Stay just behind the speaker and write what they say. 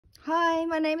Hi,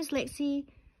 my name is Lexi.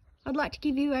 I'd like to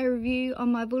give you a review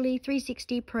on my Vuly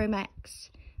 360 Pro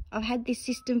Max. I've had this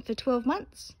system for 12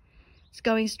 months. It's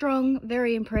going strong,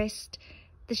 very impressed.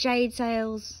 The shade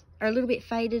sails are a little bit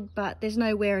faded, but there's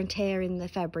no wear and tear in the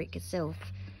fabric itself.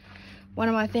 One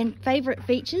of my favourite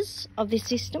features of this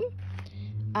system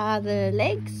are the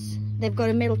legs. They've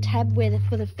got a metal tab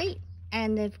for the feet,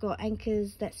 and they've got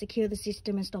anchors that secure the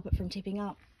system and stop it from tipping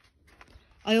up.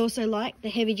 I also like the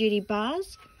heavy duty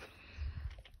bars.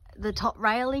 The top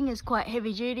railing is quite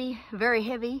heavy duty, very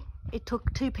heavy. It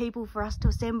took 2 people for us to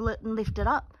assemble it and lift it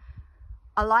up.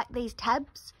 I like these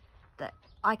tabs that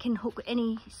I can hook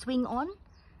any swing on.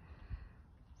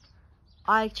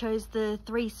 I chose the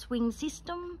 3-swing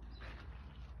system.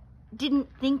 Didn't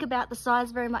think about the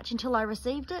size very much until I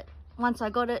received it. Once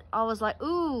I got it, I was like,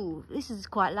 ooh, this is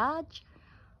quite large.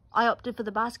 I opted for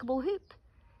the basketball hoop.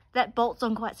 That bolts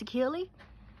on quite securely.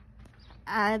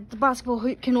 The basketball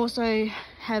hoop can also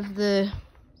have the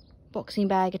boxing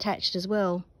bag attached as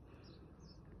well.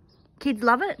 Kids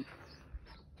love it.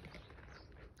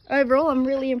 Overall, I'm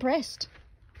really impressed.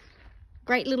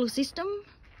 Great little system,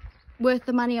 worth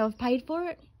the money I've paid for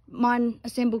it. Mine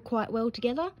assembled quite well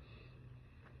together.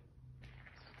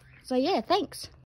 So yeah, thanks.